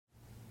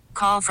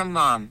Call from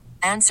mom.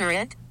 Answer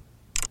it.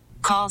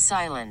 Call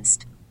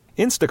silenced.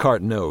 Instacart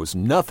knows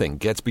nothing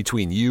gets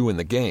between you and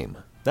the game.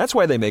 That's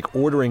why they make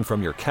ordering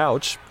from your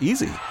couch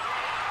easy.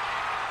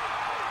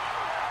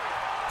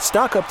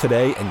 Stock up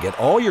today and get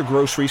all your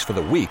groceries for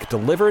the week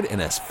delivered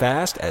in as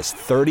fast as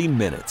 30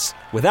 minutes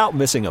without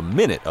missing a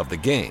minute of the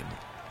game.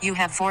 You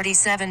have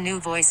 47 new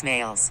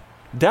voicemails.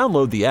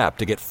 Download the app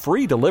to get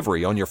free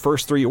delivery on your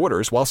first 3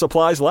 orders while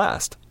supplies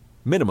last.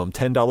 Minimum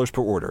 $10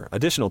 per order.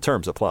 Additional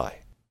terms apply.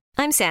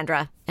 I'm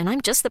Sandra, and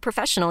I'm just the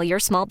professional your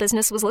small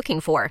business was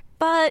looking for.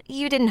 But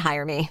you didn't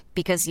hire me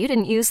because you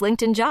didn't use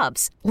LinkedIn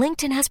Jobs.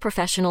 LinkedIn has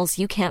professionals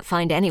you can't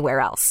find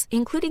anywhere else,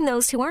 including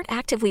those who aren't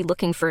actively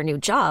looking for a new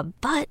job,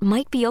 but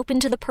might be open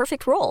to the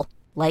perfect role,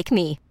 like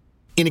me.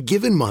 In a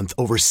given month,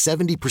 over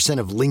 70%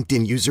 of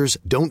LinkedIn users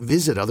don't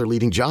visit other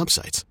leading job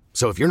sites.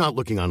 So if you're not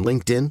looking on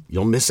LinkedIn,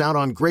 you'll miss out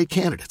on great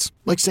candidates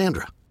like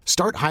Sandra.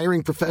 Start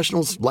hiring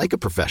professionals like a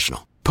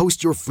professional.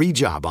 Post your free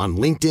job on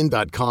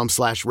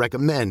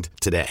linkedin.com/recommend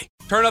today.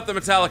 Turn up the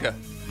Metallica.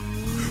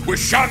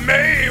 Wish I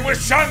might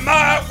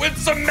win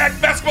some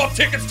MAC basketball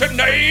tickets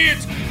tonight.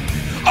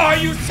 Are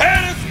you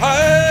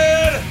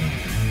satisfied?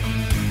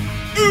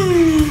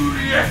 Ooh,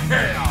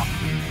 yeah.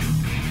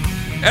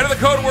 Enter the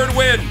code word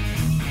WIN.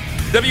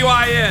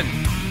 WIN.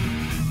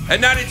 At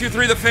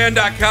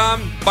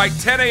 923thefan.com by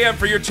 10 a.m.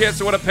 for your chance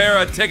to win a pair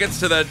of tickets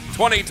to the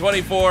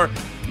 2024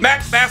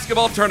 MAC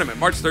basketball tournament,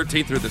 March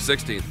 13th through the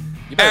 16th.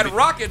 At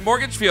Rocket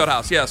Mortgage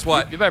Fieldhouse. Yes,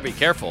 what? You better be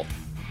careful.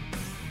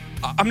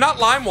 I'm not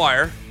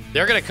LimeWire.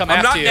 They're going to come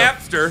after you. I'm not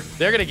Napster.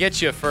 They're going to get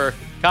you for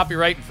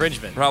copyright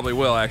infringement. Probably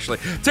will, actually.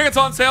 Tickets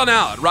on sale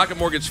now at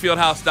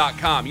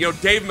rocketmortgagefieldhouse.com. You know,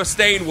 Dave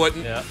Mustaine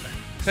wouldn't. Yeah.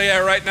 Tell you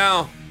that right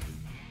now.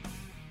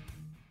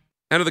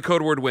 Enter the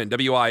code word WIN,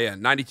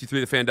 WIN,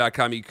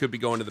 923thefan.com. You could be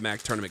going to the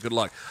MAC tournament. Good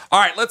luck.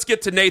 All right, let's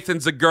get to Nathan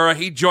Zegura.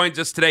 He joins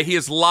us today. He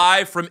is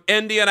live from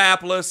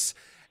Indianapolis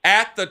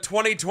at the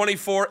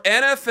 2024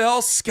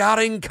 NFL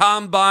Scouting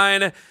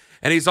Combine,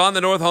 and he's on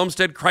the North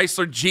Homestead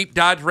Chrysler Jeep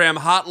Dodge Ram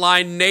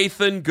hotline.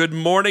 Nathan, good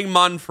morning,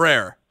 mon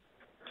frere.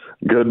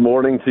 Good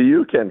morning to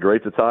you, Ken.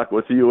 Great to talk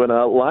with you in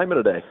Lima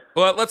today.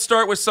 Well, let's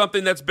start with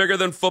something that's bigger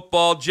than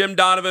football. Jim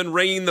Donovan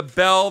ringing the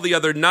bell the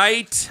other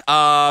night,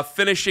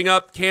 finishing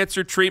up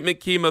cancer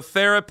treatment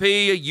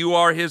chemotherapy. You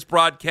are his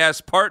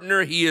broadcast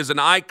partner. He is an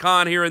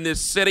icon here in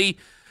this city.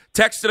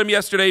 Texted him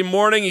yesterday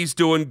morning. He's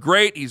doing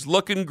great. He's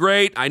looking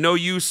great. I know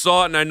you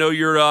saw it, and I know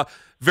you're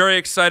very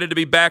excited to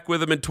be back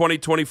with him in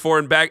 2024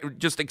 and back,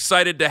 just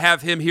excited to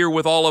have him here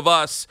with all of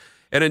us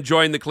and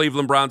enjoying the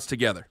Cleveland Browns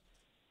together.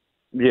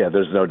 Yeah,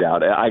 there's no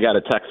doubt. I got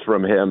a text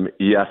from him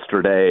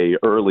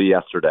early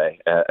yesterday,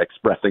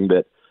 expressing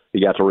that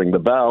he got to ring the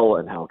bell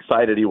and how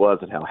excited he was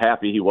and how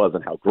happy he was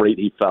and how great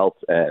he felt.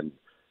 And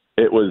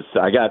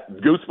I got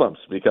goosebumps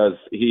because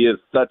he is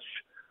such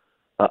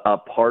a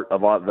part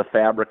of the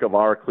fabric of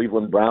our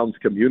Cleveland Browns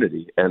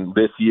community. And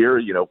this year,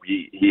 you know,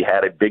 he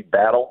had a big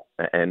battle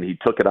and he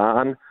took it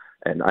on.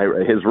 And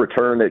his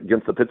return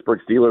against the Pittsburgh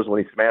Steelers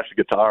when he smashed a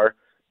guitar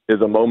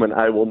is a moment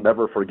I will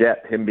never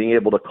forget. Him being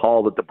able to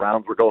call that the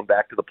Browns were going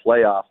back to the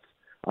playoffs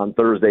on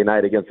Thursday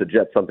night against the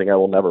Jets, something I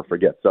will never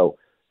forget. So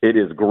it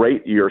is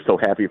great. You're so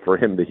happy for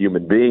him, the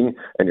human being,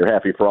 and you're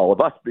happy for all of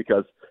us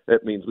because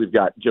it means we've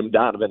got Jim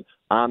Donovan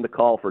on the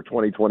call for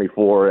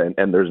 2024,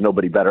 and there's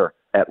nobody better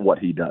at what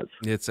he does.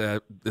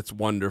 It's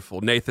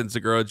wonderful. Nathan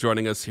Zegura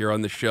joining us here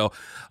on the show.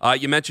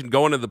 You mentioned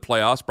going to the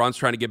playoffs. Browns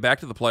trying to get back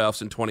to the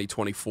playoffs in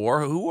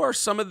 2024. What are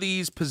some of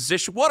these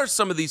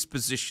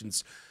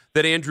positions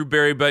that Andrew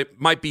Berry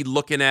might be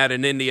looking at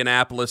in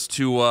Indianapolis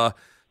to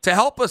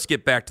help us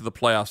get back to the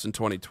playoffs in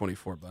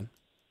 2024, bud?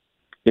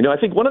 You know, I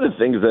think one of the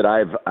things that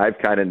I've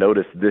kind of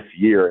noticed this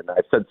year, and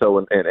I've said so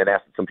and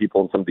asked some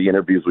people in some of the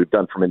interviews we've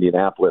done from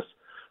Indianapolis,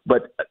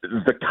 but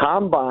the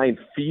Combine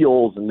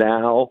feels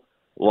now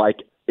like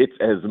it's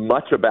as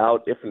much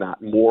about, if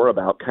not more,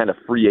 about kind of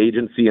free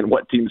agency and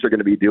what teams are going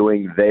to be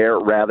doing there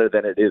rather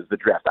than it is the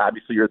draft.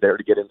 Obviously, you're there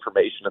to get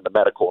information and the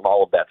medical and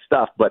all of that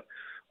stuff, but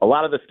a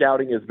lot of the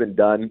scouting has been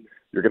done.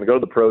 You're going to go to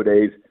the pro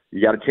days.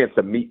 You got a chance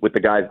to meet with the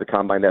guys at the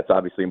Combine. That's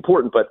obviously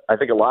important, but I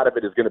think a lot of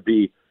it is going to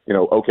be, you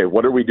know, okay,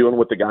 what are we doing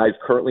with the guys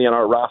currently on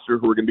our roster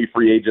who are going to be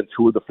free agents?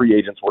 Who are the free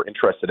agents we're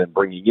interested in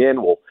bringing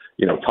in? We'll,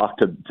 you know, talk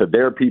to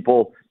their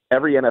people.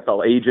 Every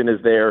NFL agent is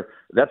there.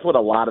 That's what a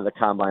lot of the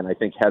Combine, I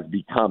think, has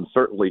become,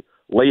 certainly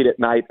late at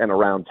night and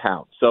around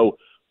town. So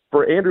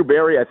for Andrew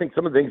Berry, I think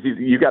some of the things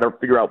you got to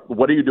figure out,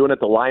 what are you doing at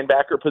the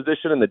linebacker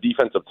position and the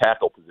defensive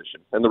tackle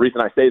position? And the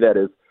reason I say that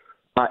is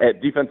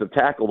at defensive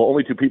tackle, the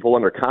only two people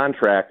under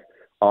contract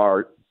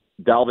are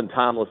Dalvin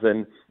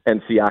Tomlinson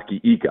and Siaki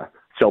Ika.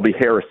 Shelby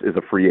Harris is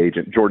a free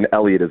agent. Jordan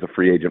Elliott is a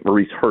free agent.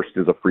 Maurice Hurst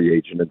is a free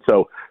agent. And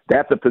so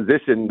that's a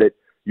position that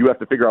you have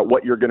to figure out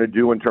what you're going to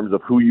do in terms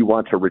of who you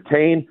want to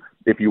retain,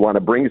 if you want to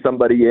bring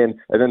somebody in.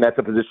 And then that's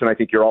a position I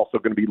think you're also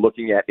going to be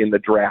looking at in the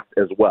draft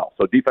as well.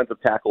 So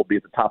defensive tackle will be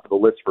at the top of the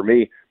list for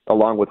me,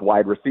 along with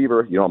wide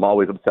receiver. You know, I'm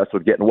always obsessed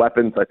with getting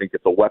weapons. I think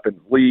it's a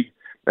weapons league.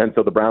 And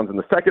so the Browns in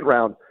the second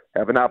round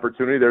have an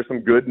opportunity. There's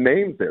some good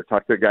names there.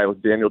 Talk to a guy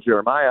like Daniel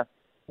Jeremiah,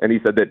 and he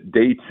said that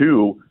day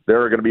 2,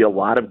 there are going to be a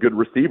lot of good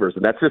receivers,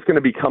 and that's just going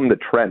to become the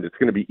trend. It's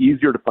going to be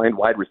easier to find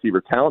wide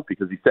receiver talent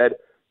because he said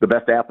the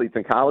best athletes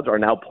in college are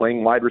now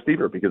playing wide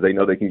receiver because they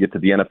know they can get to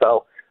the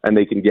NFL and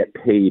they can get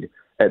paid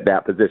at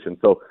that position.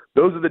 So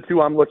those are the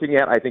 2 I'm looking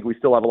at. I think we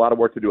still have a lot of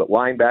work to do at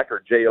linebacker.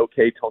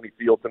 J.O.K., Tony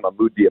Fields, and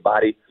Mahmoud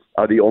Diabate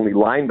are the only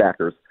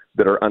linebackers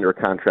that are under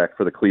contract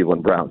for the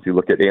Cleveland Browns. You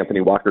look at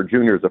Anthony Walker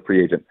Jr. as a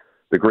free agent.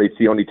 The great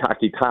Sione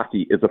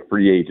Takitaki is a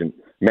free agent.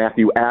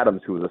 Matthew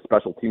Adams, who is a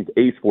special teams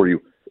ace for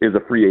you, is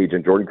a free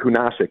agent. Jordan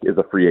Kunashik is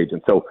a free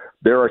agent. So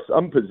there are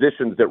some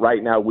positions that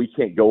right now we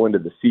can't go into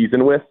the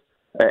season with.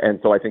 And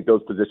so I think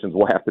those positions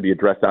will have to be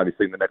addressed,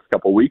 obviously, in the next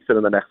couple of weeks and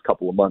in the next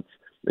couple of months,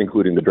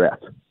 including the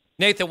draft.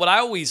 Nathan, what I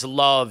always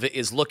love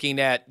is looking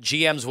at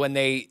GMs when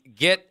they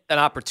get an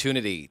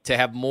opportunity to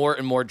have more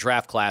and more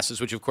draft classes,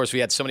 which, of course, we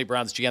had so many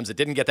Browns GMs that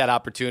didn't get that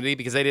opportunity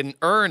because they didn't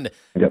earn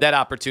that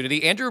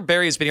opportunity. Andrew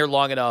Berry has been here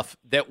long enough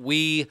that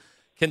we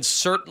can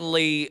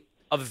certainly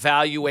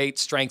evaluate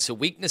strengths and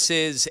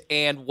weaknesses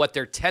and what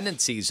their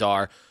tendencies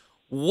are.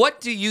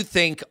 What do you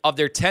think of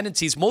their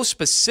tendencies, most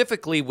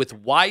specifically with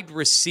wide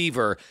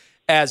receiver,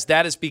 as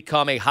that has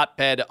become a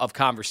hotbed of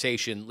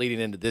conversation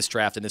leading into this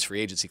draft and this free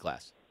agency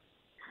class?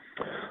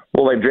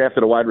 Well, they've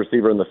drafted a wide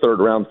receiver in the 3rd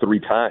round 3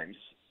 times.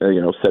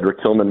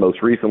 Cedric Tillman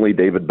most recently,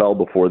 David Bell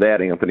before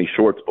that, Anthony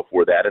Schwartz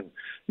before that. And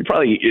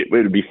it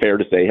would be fair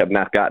to say have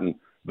not gotten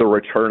the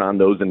return on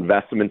those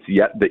investments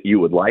yet that you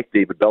would like.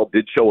 David Bell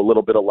did show a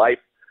little bit of life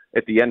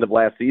at the end of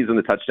last season,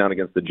 the touchdown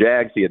against the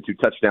Jags. He had 2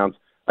 touchdowns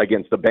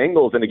against the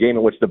Bengals in a game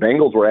in which the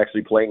Bengals were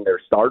actually playing their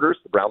starters.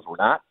 The Browns were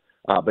not.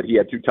 But he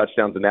had 2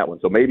 touchdowns in that one.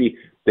 So maybe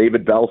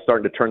David Bell's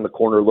starting to turn the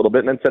corner a little bit.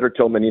 And then Cedric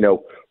Tillman,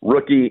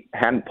 rookie,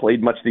 hadn't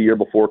played much the year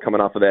before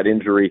coming off of that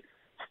injury.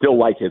 Still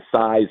like his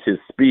size, his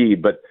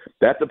speed. But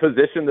that's a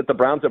position that the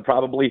Browns have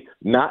probably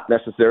not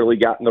necessarily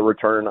gotten the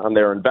return on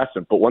their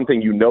investment. But one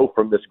thing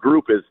from this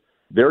group is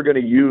they're going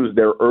to use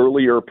their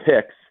earlier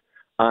picks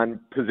on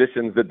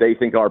positions that they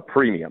think are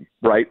premium,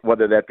 right?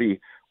 Whether that be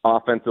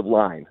offensive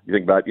line. You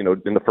think about,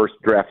 in the first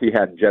draft he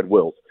had Jed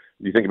Wills.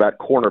 You think about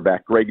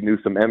cornerback, Greg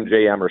Newsome,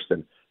 M.J.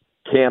 Emerson,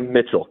 Cam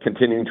Mitchell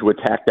continuing to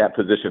attack that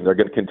position. They're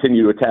going to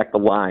continue to attack the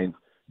lines,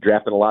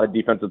 drafting a lot of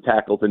defensive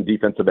tackles and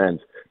defensive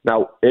ends.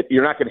 Now,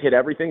 you're not going to hit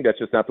everything. That's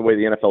just not the way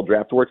the NFL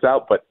draft works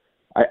out. But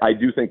I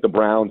do think the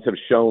Browns have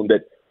shown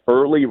that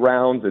early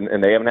rounds,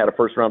 and they haven't had a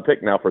first-round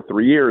pick now for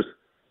 3 years,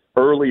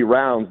 early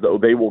rounds, though,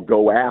 they will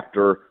go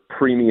after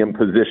premium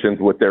positions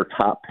with their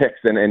top picks.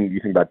 And you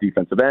think about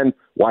defensive end,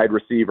 wide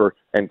receiver,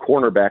 and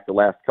cornerback the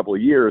last couple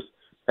of years.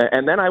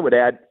 And then I would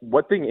add,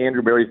 one thing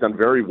Andrew Berry's done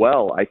very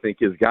well, I think,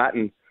 is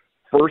gotten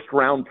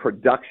first-round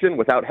production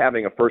without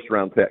having a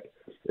first-round pick.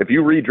 If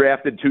you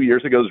redrafted 2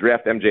 years ago's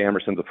draft, M.J.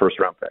 Emerson's a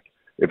first-round pick.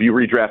 If you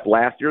redraft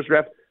last year's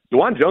draft,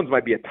 DeJuan Jones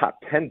might be a top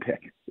 10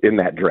 pick in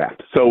that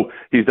draft. So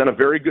he's done a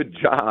very good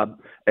job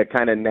at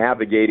kind of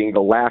navigating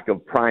the lack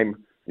of prime,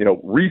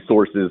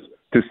 resources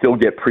to still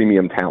get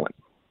premium talent.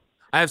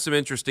 I have some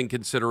interesting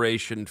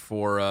consideration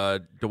for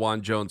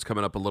DeJuan Jones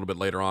coming up a little bit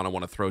later on. I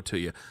want to throw to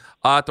you.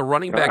 At the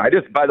running back.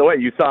 By the way,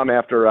 you saw him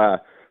after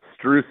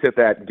Strus hit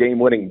that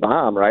game-winning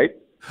bomb, right?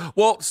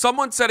 Well,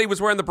 someone said he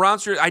was wearing the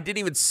Browns jersey. I didn't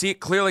even see it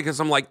clearly because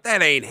I'm like,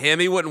 that ain't him.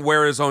 He wouldn't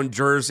wear his own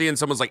jersey. And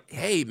someone's like,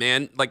 hey,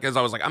 man, because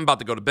I was like, I'm about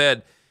to go to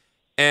bed.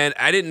 And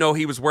I didn't know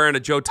he was wearing a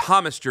Joe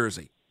Thomas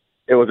jersey.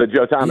 It was a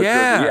Joe Thomas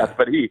jersey, yes.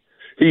 But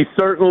he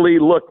certainly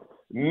looked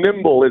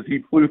nimble as he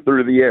flew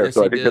through the air. Yes,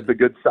 so I think that's a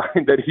good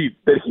sign that he's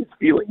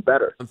feeling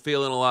better. I'm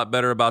feeling a lot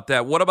better about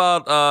that. What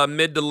about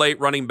mid to late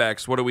running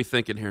backs? What are we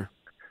thinking here?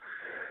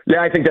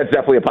 Yeah, I think that's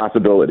definitely a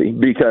possibility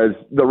because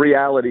the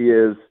reality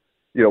is,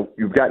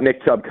 you've got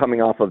Nick Chubb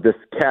coming off of this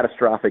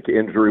catastrophic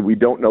injury. We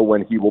don't know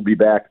when he will be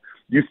back.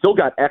 You still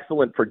got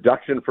excellent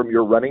production from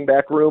your running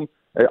back room,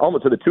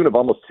 almost to the tune of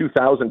almost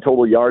 2,000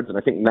 total yards and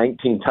I think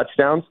 19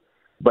 touchdowns.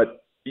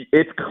 But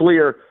it's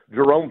clear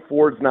Jerome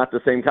Ford's not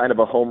the same kind of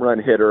a home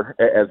run hitter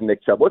as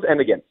Nick Chubb was.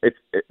 And again,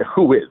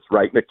 who is,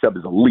 right? Nick Chubb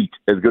is elite,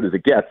 as good as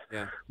it gets.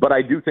 Yeah. But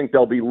I do think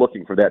they'll be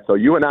looking for that. So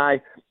you and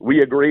I, we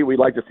agree we'd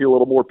like to see a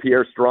little more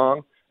Pierre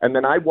Strong. And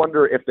then I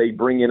wonder if they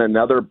bring in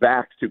another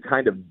back to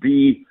kind of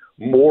be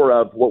more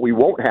of what we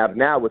won't have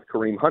now with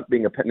Kareem Hunt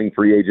being a pending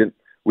free agent.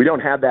 We don't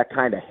have that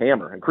kind of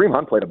hammer. And Kareem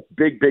Hunt played a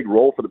big, big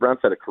role for the Browns,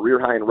 had a career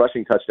high in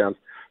rushing touchdowns.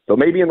 So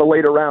maybe in the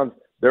later rounds,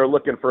 they're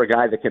looking for a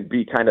guy that can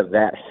be kind of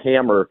that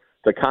hammer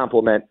to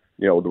complement,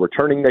 the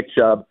returning Nick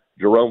Chubb,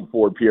 Jerome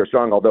Ford, Pierre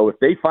Strong. Although if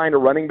they find a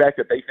running back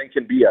that they think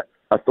can be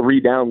a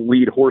 3-down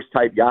lead horse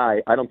type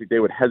guy, I don't think they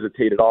would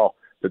hesitate at all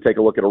to take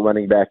a look at a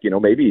running back,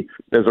 maybe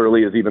as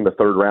early as even the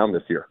 3rd round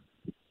this year.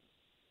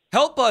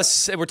 Help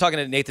us, and we're talking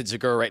to Nathan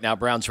Zegura right now,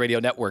 Browns Radio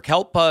Network.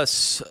 Help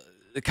us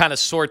kind of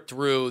sort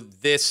through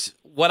this,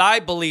 what I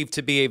believe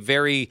to be a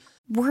very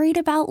Worried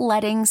about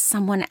letting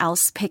someone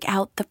else pick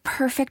out the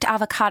perfect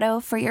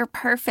avocado for your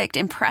perfect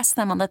impress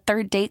them on the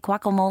third date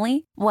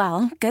guacamole?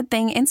 Well, good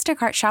thing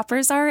Instacart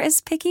shoppers are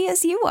as picky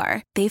as you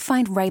are. They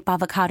find ripe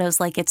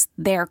avocados like it's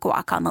their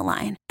guac on the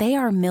line. They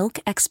are milk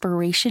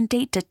expiration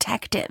date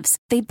detectives.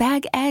 They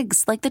bag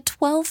eggs like the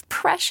 12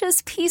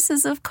 precious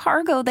pieces of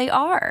cargo they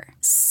are.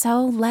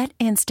 So let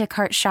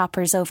Instacart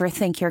shoppers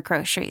overthink your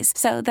groceries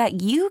so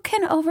that you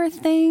can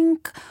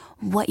overthink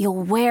what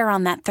you'll wear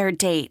on that third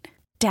date.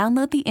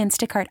 Download the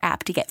Instacart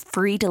app to get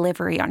free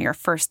delivery on your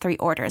first 3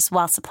 orders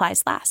while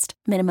supplies last.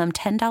 Minimum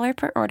 $10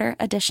 per order.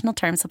 Additional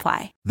terms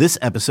apply. This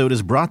episode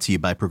is brought to you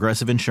by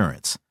Progressive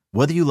Insurance.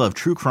 Whether you love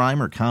true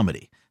crime or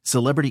comedy,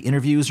 celebrity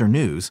interviews or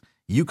news,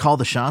 you call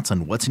the shots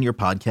on what's in your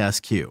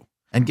podcast queue.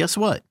 And guess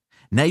what?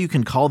 Now you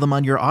can call them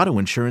on your auto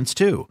insurance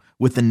too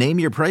with the Name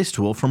Your Price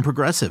tool from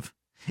Progressive.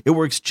 It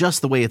works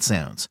just the way it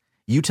sounds.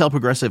 You tell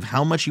Progressive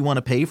how much you want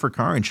to pay for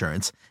car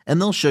insurance,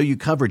 and they'll show you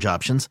coverage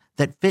options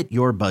that fit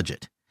your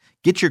budget.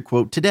 Get your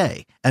quote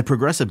today at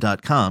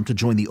Progressive.com to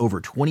join the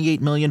over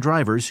 28 million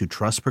drivers who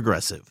trust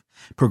Progressive.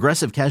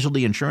 Progressive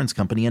Casualty Insurance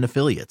Company and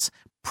Affiliates.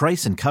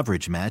 Price and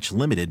coverage match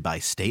limited by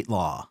state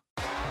law.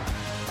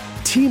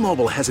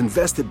 T-Mobile has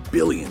invested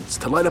billions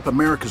to light up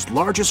America's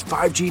largest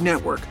 5G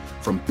network,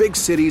 from big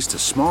cities to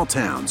small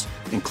towns,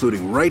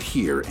 including right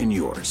here in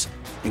yours.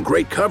 And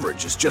great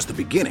coverage is just the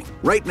beginning.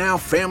 Right now,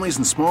 families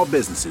and small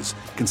businesses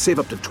can save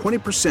up to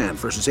 20%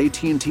 versus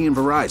AT&T and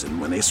Verizon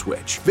when they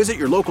switch. Visit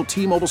your local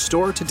T-Mobile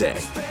store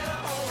today.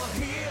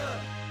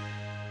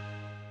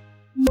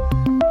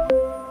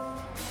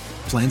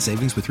 Plan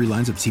savings with 3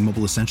 lines of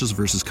T-Mobile Essentials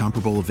versus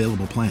comparable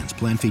available plans.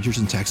 Plan features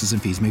and taxes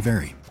and fees may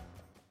vary.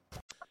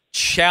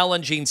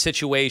 Challenging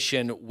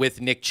situation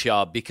with Nick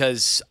Chubb,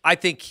 because I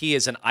think he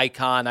is an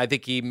icon. I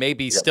think he may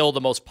be still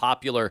the most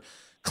popular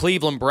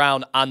Cleveland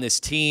Brown on this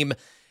team,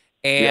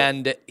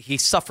 and he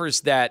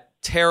suffers that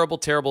terrible,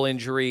 terrible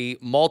injury,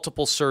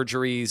 multiple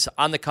surgeries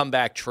on the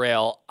comeback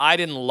trail. I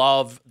didn't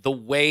love the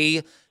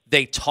way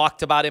they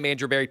talked about him.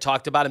 Andrew Berry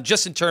talked about him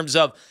just in terms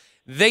of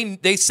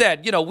they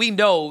said, you know, we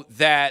know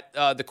that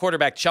the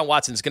quarterback, Deshaun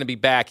Watson, is going to be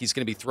back. He's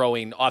going to be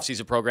throwing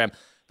offseason program.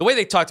 The way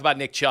they talked about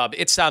Nick Chubb,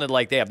 it sounded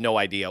like they have no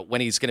idea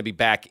when he's going to be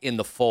back in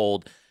the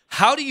fold.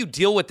 How do you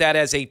deal with that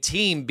as a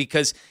team?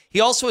 Because he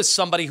also is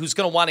somebody who's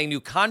going to want a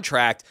new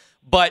contract,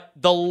 but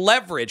the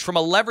leverage, from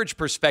a leverage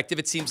perspective,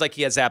 it seems like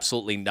he has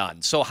absolutely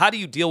none. So how do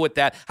you deal with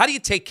that? How do you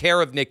take care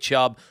of Nick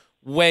Chubb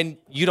when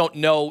you don't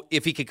know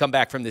if he could come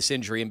back from this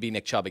injury and be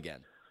Nick Chubb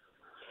again?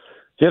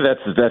 Yeah, that's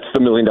the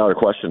 $1 million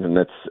question, and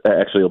that's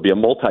actually, it'll be a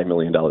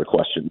multi-million-dollar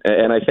question.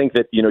 And I think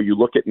that, you know, you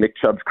look at Nick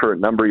Chubb's current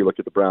number, you look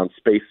at the Browns'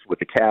 space with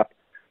the cap,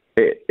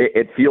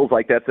 it feels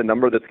like that's a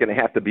number that's going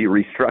to have to be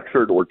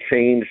restructured or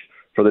changed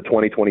for the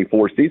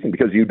 2024 season,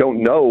 because you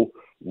don't know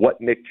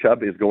what Nick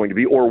Chubb is going to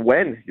be or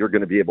when you're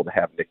going to be able to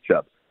have Nick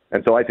Chubb.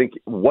 And so I think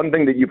one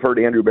thing that you've heard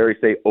Andrew Berry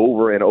say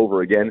over and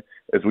over again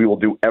is we will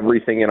do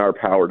everything in our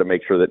power to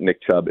make sure that Nick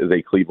Chubb is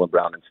a Cleveland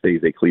Brown and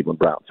stays a Cleveland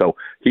Brown. So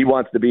he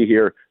wants to be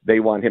here. They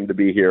want him to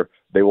be here.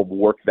 They will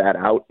work that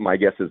out. My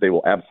guess is they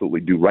will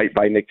absolutely do right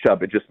by Nick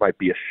Chubb. It just might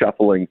be a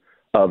shuffling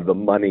of the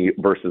money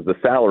versus the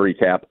salary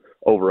cap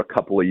over a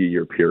couple of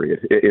year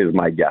period, is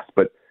my guess.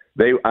 But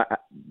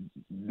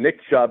Nick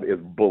Chubb is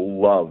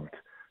beloved,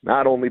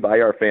 not only by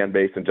our fan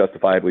base, and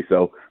justifiably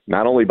so,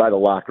 not only by the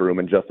locker room,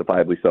 and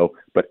justifiably so,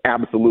 but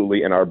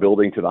absolutely in our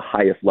building to the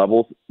highest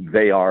levels.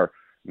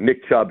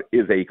 Nick Chubb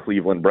is a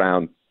Cleveland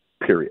Brown,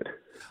 period.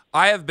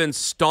 I have been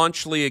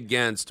staunchly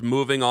against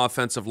moving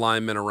offensive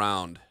linemen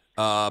around,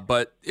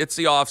 but it's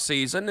the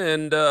offseason,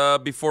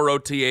 and before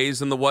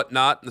OTAs and the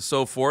whatnot and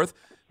so forth,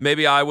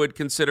 maybe I would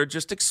consider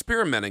just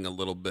experimenting a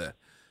little bit.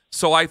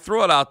 So I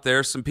threw it out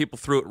there. Some people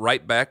threw it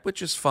right back,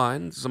 which is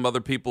fine. Some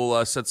other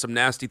people said some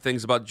nasty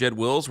things about Jed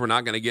Wills. We're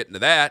not going to get into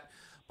that.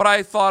 But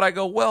I thought,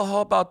 well,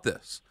 how about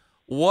this?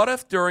 What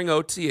if during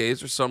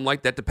OTAs or something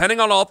like that, depending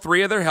on all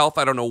three of their health,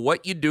 I don't know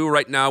what you do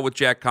right now with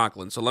Jack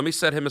Conklin, so let me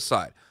set him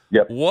aside.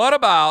 Yep. What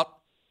about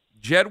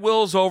Jed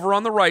Wills over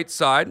on the right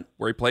side,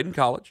 where he played in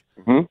college?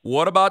 Mm-hmm.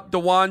 What about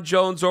DeJuan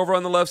Jones over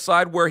on the left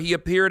side, where he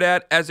appeared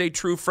as a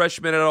true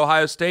freshman at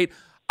Ohio State?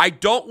 I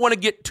don't want to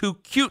get too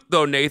cute,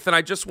 though, Nathan.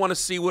 I just want to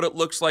see what it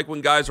looks like when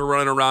guys are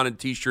running around in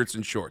T-shirts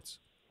and shorts.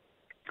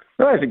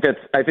 No, I think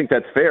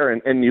that's fair.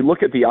 And you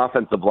look at the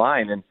offensive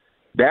line, and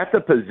that's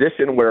a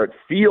position where it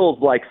feels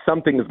like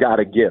something's got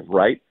to give,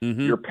 right?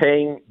 Mm-hmm. You're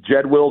paying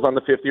Jed Wills on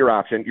the 5th-year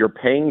option. You're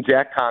paying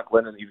Jack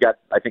Conklin, and he's got,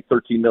 I think,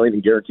 $13 million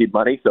in guaranteed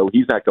money, so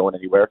he's not going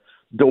anywhere.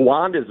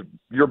 DeJuan is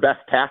your best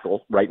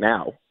tackle right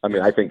now. I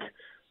mean, I think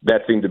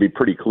that seemed to be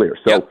pretty clear.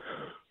 So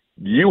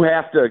you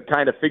have to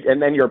kind of figure,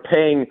 and then you're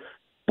paying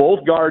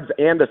both guards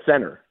and a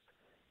center.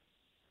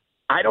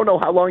 I don't know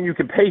how long you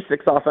can pay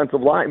 6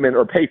 offensive linemen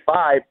or pay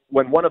 5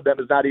 when one of them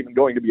is not even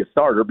going to be a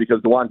starter,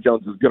 because DeJuan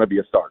Jones is going to be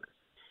a starter.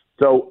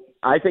 So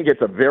I think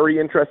it's a very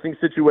interesting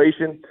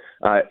situation.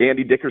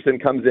 Andy Dickerson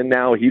comes in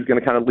now. He's going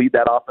to kind of lead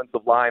that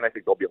offensive line. I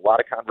think there'll be a lot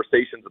of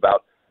conversations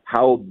about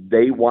how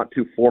they want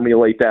to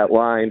formulate that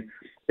line.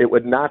 It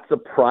would not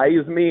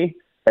surprise me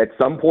at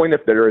some point,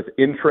 if there is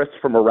interest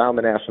from around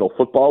the National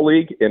Football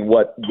League in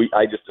what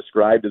I just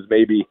described as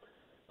maybe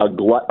a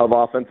glut of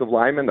offensive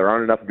linemen, there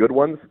aren't enough good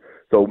ones.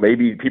 So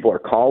maybe people are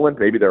calling.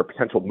 Maybe there are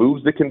potential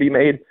moves that can be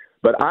made.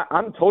 But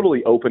I'm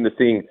totally open to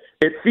seeing.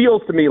 It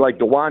feels to me like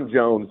DeJuan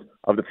Jones,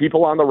 of the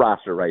people on the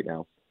roster right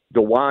now,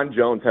 DeJuan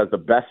Jones has the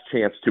best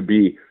chance to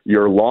be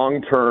your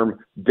long-term,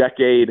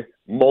 decade,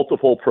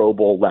 multiple Pro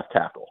Bowl left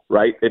tackle,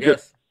 right?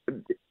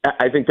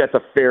 I think that's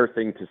a fair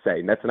thing to say.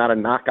 And that's not a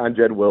knock on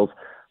Jed Wills.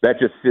 That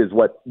just is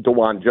what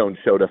DeJuan Jones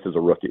showed us as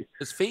a rookie.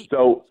 His feet.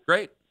 So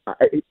great.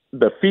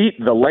 The feet,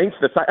 the length,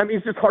 the size. I mean,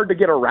 it's just hard to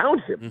get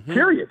around him,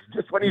 period.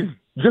 Just when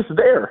he's just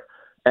there.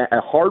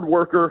 A hard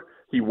worker.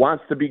 He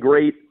wants to be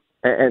great.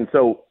 And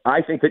so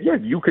I think that,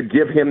 you could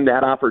give him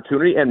that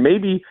opportunity. And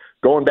maybe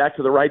going back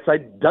to the right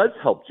side does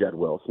help Jed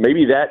Wills.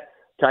 Maybe that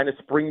kind of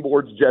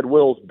springboards Jed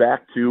Wills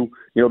back to,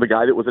 the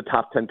guy that was a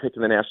top 10 pick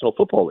in the National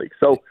Football League.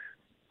 So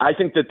I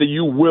think that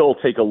you will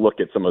take a look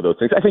at some of those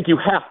things. I think you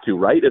have to,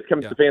 right? As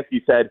Kevin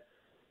Stefanski said,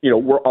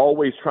 we're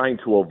always trying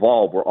to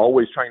evolve. We're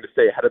always trying to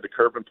stay ahead of the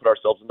curve and put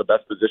ourselves in the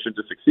best position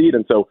to succeed.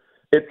 And so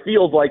it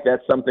feels like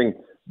that's something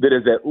that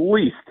is at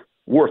least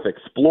worth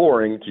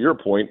exploring, to your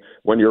point,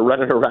 when you're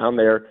running around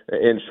there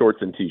in shorts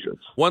and T-shirts.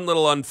 One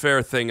little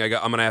unfair thing I'm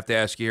going to have to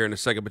ask you here in a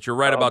second, but you're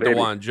right about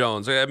DeJuan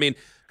Jones. I mean,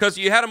 because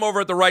you had him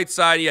over at the right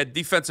side, you had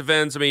defensive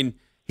ends. I mean,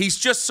 he's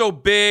just so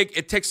big.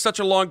 It takes such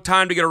a long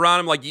time to get around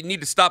him. Like, you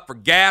need to stop for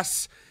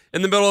gas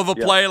in the middle of a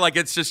play. Like,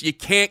 it's just, you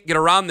can't get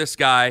around this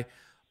guy.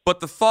 But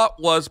the thought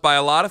was by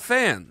a lot of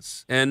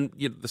fans, and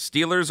the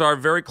Steelers are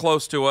very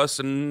close to us,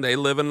 and they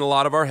live in a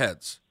lot of our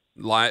heads.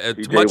 Much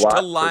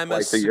to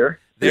Lima's.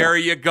 There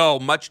you go.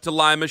 Much to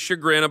Lima's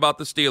chagrin about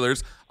the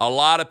Steelers. A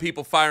lot of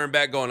people firing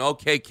back going,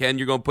 okay, Ken,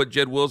 you're going to put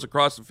Jed Wills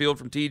across the field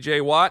from T.J.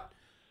 Watt?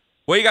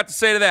 What you got to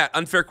say to that?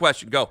 Unfair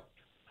question. Go.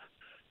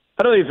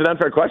 I don't think it's an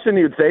unfair question.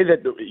 You'd say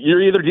that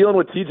you're either dealing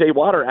with T.J.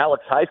 Watt or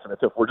Alex Highsmith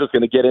if we're just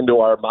going to get into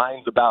our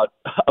minds about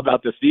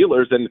the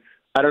Steelers. And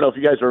I don't know if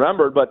you guys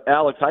remember, but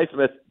Alex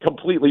Highsmith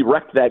completely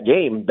wrecked that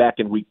game back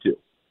in week 2.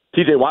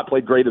 T.J. Watt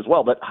played great as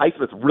well, but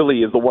Highsmith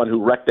really is the one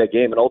who wrecked that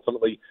game and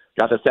ultimately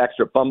got the sack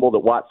strip fumble that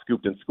Watt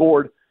scooped and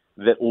scored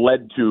that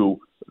led to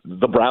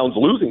the Browns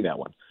losing that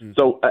one.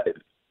 So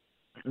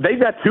they've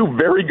got two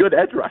very good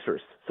edge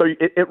rushers. So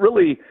it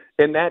really,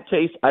 in that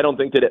case, I don't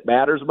think that it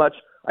matters much.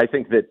 I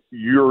think that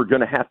you're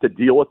going to have to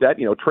deal with that.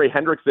 Trey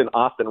Hendrickson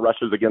often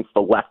rushes against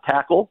the left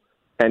tackle,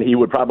 and he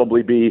would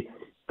probably be,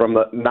 from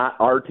the not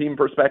our team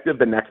perspective,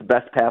 the next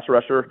best pass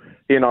rusher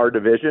in our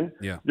division.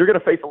 Yeah. You're going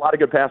to face a lot of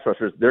good pass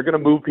rushers. They're going to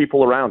move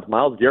people around.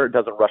 Myles Garrett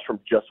doesn't rush from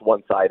just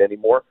one side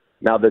anymore.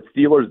 Now, the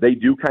Steelers, they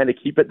do kind of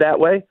keep it that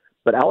way,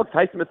 but Alex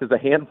Highsmith is a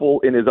handful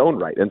in his own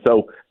right. And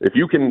so if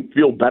you can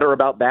feel better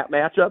about that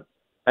matchup,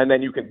 and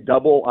then you can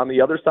double on the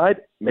other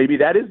side, maybe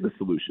that is the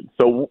solution.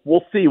 So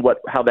we'll see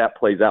how that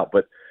plays out.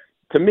 But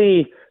to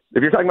me,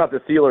 if you're talking about the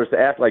Steelers to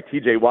act like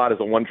T.J. Watt is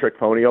a one-trick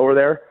pony over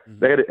there,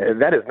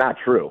 that is not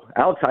true.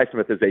 Alex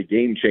Highsmith is a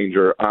game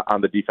changer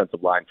on the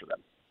defensive line for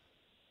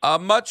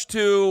them. Much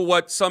to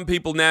what some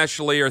people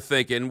nationally are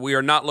thinking, we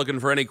are not looking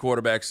for any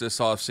quarterbacks this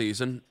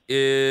offseason.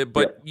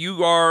 But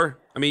you're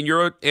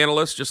an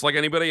analyst just like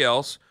anybody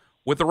else.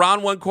 With the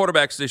round 1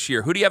 quarterbacks this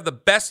year, who do you have the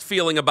best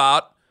feeling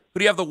about? Who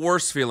do you have the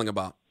worst feeling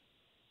about?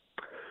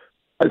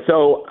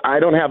 So I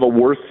don't have a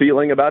worse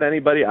feeling about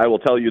anybody. I will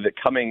tell you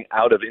that coming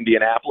out of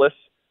Indianapolis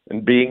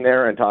and being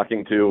there and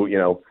talking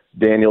to,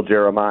 Daniel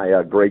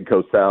Jeremiah, Greg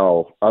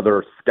Cosell,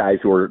 other guys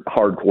who are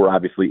hardcore,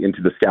 obviously,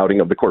 into the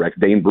scouting of the quarterbacks,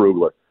 Dane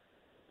Brugler,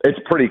 it's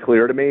pretty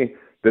clear to me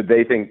that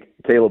they think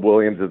Caleb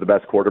Williams is the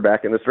best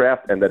quarterback in this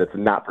draft and that it's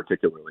not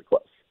particularly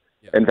close.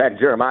 Yeah. In fact,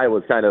 Jeremiah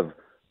was kind of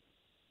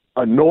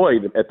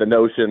annoyed at the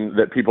notion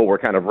that people were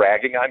kind of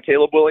ragging on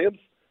Caleb Williams.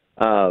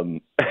 And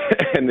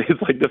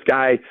it's like, this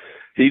guy,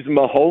 he's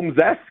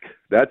Mahomes-esque.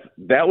 That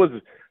was,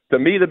 to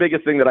me, the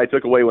biggest thing that I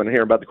took away when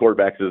hearing about the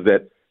quarterbacks is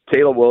that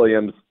Caleb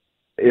Williams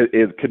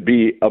could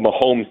be a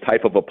Mahomes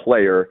type of a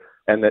player,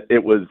 and that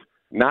it was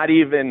not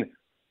even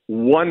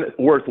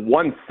worth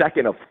 1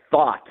 second of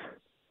thought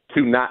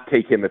to not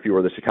take him if you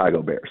were the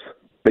Chicago Bears.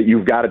 That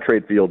you've got to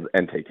trade Fields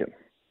and take him.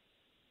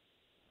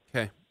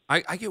 Okay.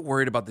 I get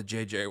worried about the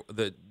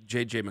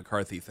J.J.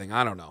 McCarthy thing.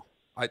 I don't know.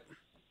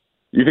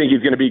 You think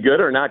he's going to be good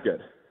or not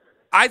good?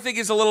 I think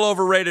he's a little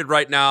overrated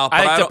right now.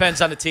 I think it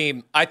depends on the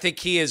team. I think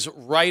he is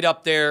right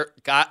up there,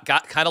 got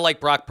kind of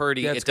like Brock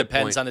Purdy. It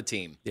depends on the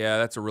team. Yeah,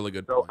 that's a really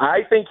good point. So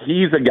I think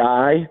he's a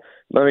guy.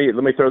 Let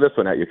me throw this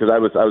one at you because I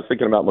was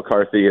thinking about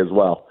McCarthy as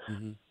well.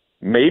 Mm-hmm.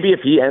 Maybe if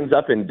he ends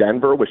up in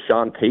Denver with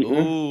Sean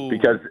Payton,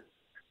 because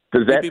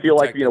does that feel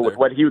like, with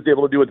what he was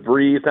able to do with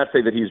Breeze, not to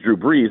say that he's Drew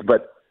Brees,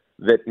 but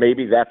that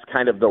maybe that's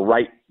kind of the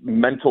right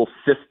mental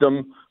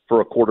system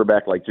for a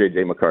quarterback like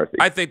J.J. McCarthy.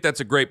 I think that's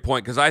a great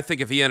point because I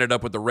think if he ended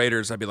up with the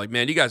Raiders, I'd be like,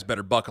 man, you guys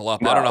better buckle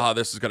up. I don't know how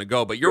this is going to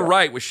go. But you're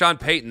right. With Sean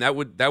Payton, that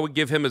would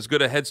give him as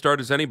good a head start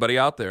as anybody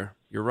out there.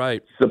 You're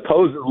right.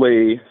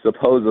 Supposedly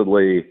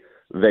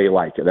they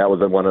like it. That was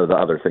one of the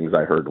other things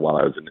I heard while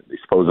I was in it.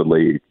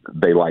 Supposedly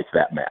they like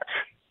that match.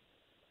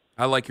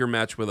 I like your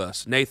match with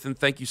us. Nathan,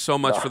 thank you so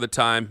much for the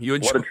time.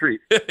 What a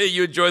treat.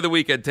 You enjoy the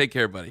weekend. Take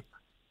care, buddy.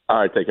 All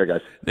right, take care,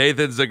 guys.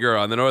 Nathan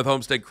Zegura on the North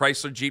Homestead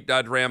Chrysler Jeep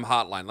Dodge Ram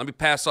hotline. Let me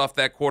pass off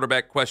that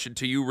quarterback question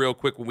to you real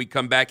quick when we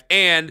come back.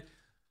 And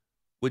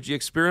would you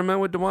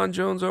experiment with DeJuan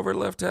Jones over at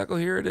left tackle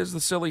here? It is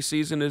the silly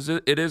season.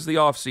 It is the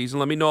off season.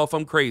 Let me know if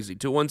I'm crazy.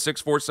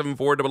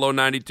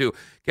 216-474-0092.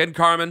 Ken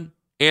Carman,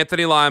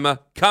 Anthony Lima,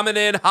 coming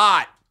in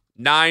hot.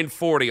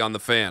 940 on the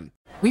Fan.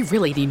 We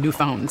really need new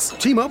phones.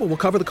 T-Mobile will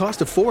cover the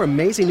cost of 4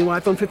 amazing new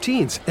iPhone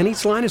 15s, and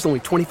each line is only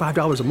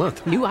 $25 a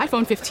month. New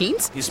iPhone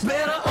 15s? It's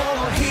better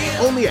over here.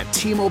 Only at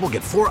T-Mobile,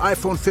 get 4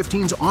 iPhone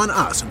 15s on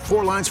us and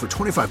 4 lines for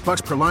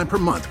 $25 per line per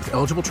month with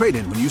eligible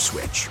trade-in when you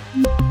switch.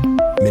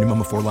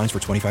 Minimum of 4 lines for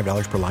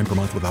 $25 per line per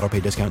month with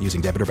autopay discount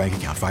using debit or bank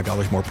account.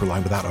 $5 more per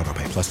line without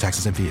autopay, plus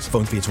taxes and fees.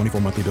 Phone fee at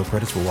 24 monthly bill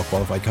credits for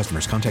well-qualified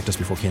customers. Contact us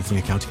before canceling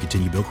account to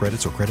continue bill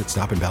credits or credit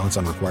stop and balance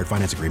on required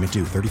finance agreement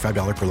due.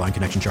 $35 per line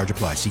connection charge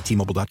applies. See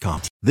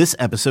T-Mobile.com. This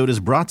episode is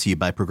brought to you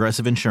by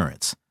Progressive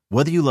Insurance.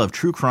 Whether you love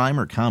true crime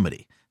or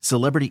comedy,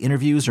 celebrity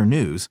interviews or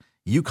news,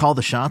 you call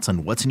the shots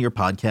on what's in your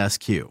podcast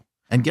queue.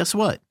 And guess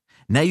what?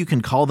 Now you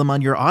can call them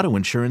on your auto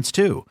insurance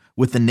too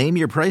with the Name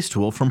Your Price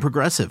tool from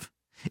Progressive.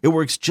 It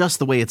works just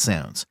the way it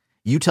sounds.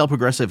 You tell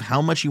Progressive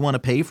how much you want to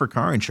pay for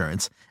car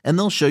insurance, and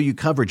they'll show you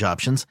coverage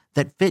options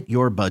that fit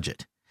your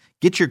budget.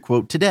 Get your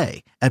quote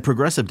today at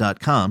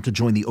Progressive.com to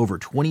join the over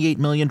 28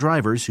 million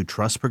drivers who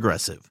trust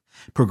Progressive.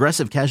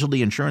 Progressive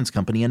Casualty Insurance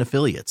Company and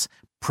Affiliates.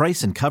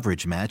 Price and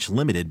coverage match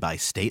limited by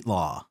state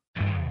law.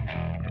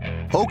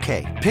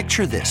 Okay,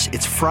 picture this.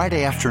 It's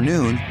Friday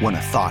afternoon when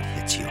a thought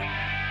hits you.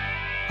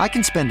 I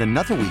can spend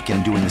another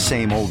weekend doing the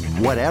same old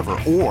whatever,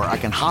 or I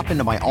can hop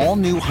into my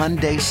all-new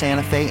Hyundai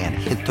Santa Fe and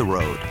hit the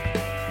road.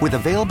 With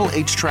available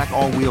H-Track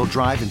all-wheel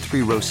drive and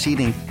 3-row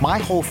seating, my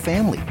whole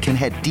family can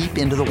head deep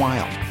into the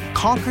wild.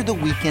 Conquer the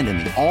weekend in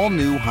the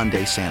all-new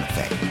Hyundai Santa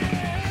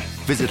Fe.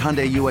 Visit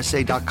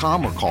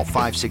HyundaiUSA.com or call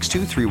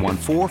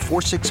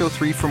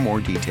 562-314-4603 for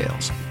more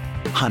details.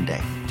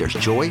 Hyundai, there's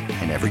joy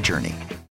in every journey.